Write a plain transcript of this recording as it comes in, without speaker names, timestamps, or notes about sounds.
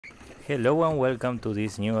Hello and welcome to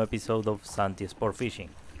this new episode of Santi Sport Fishing.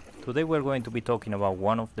 Today we're going to be talking about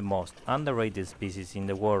one of the most underrated species in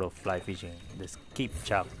the world of fly fishing, the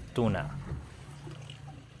Skipjack Tuna.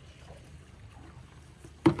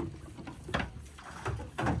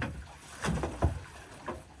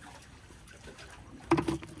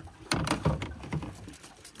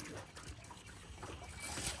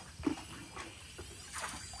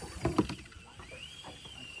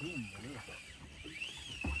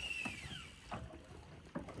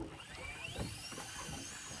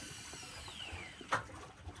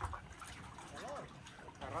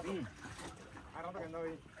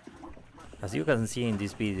 As you can see in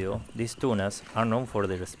this video, these tunas are known for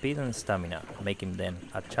their speed and stamina, making them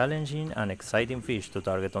a challenging and exciting fish to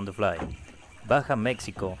target on the fly. Baja,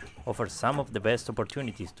 Mexico offers some of the best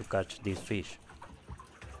opportunities to catch these fish.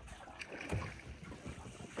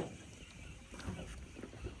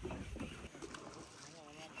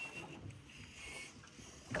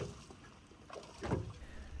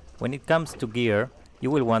 When it comes to gear, you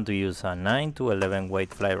will want to use a 9 to 11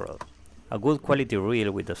 weight fly rod. A good quality reel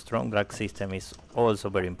with a strong drag system is also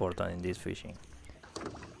very important in this fishing.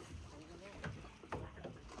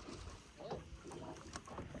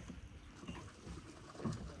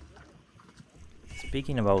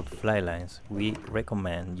 Speaking about fly lines, we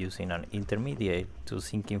recommend using an intermediate to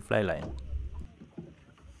sinking fly line.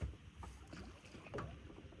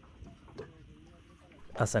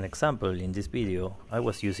 As an example, in this video, I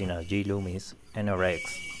was using a G Loomis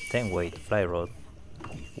NRX 10 weight fly rod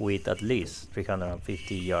with at least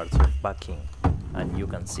 350 yards of backing, and you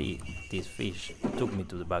can see this fish took me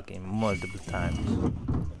to the backing multiple times.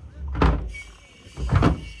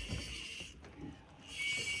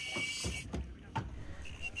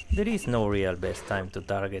 There is no real best time to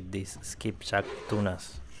target these skipjack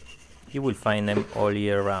tunas. You will find them all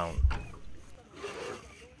year round.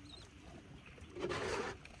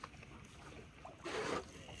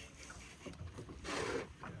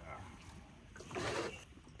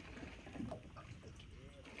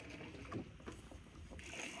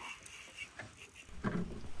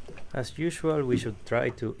 As usual, we should try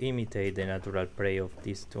to imitate the natural prey of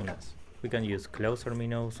these tunas. We can use closer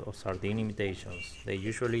minnows or sardine imitations, they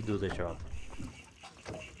usually do the job.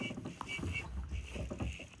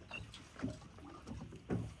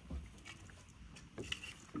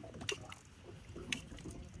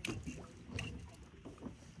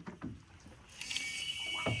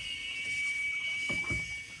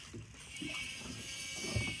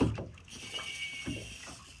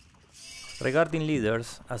 Regarding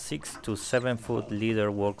leaders, a 6 to 7 foot leader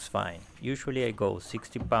works fine. Usually I go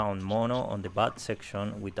 60 pound mono on the butt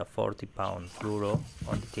section with a 40 pound fluoro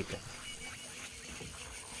on the tippet.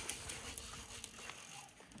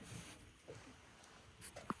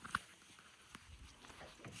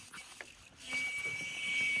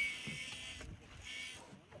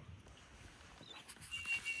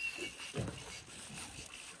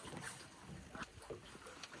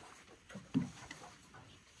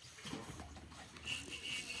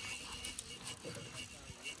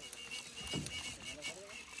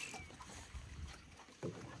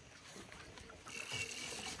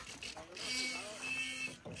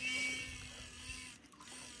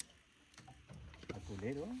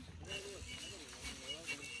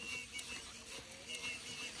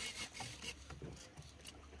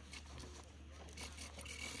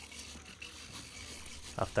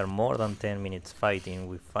 After more than 10 minutes fighting,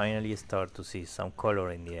 we finally start to see some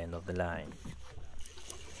color in the end of the line.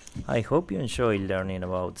 I hope you enjoy learning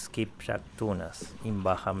about skipjack tunas in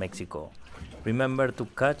Baja, Mexico. Remember to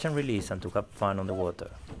catch and release and to have fun on the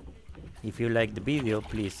water. If you like the video,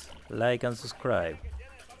 please like and subscribe.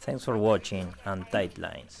 Thanks for watching and tight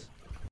lines.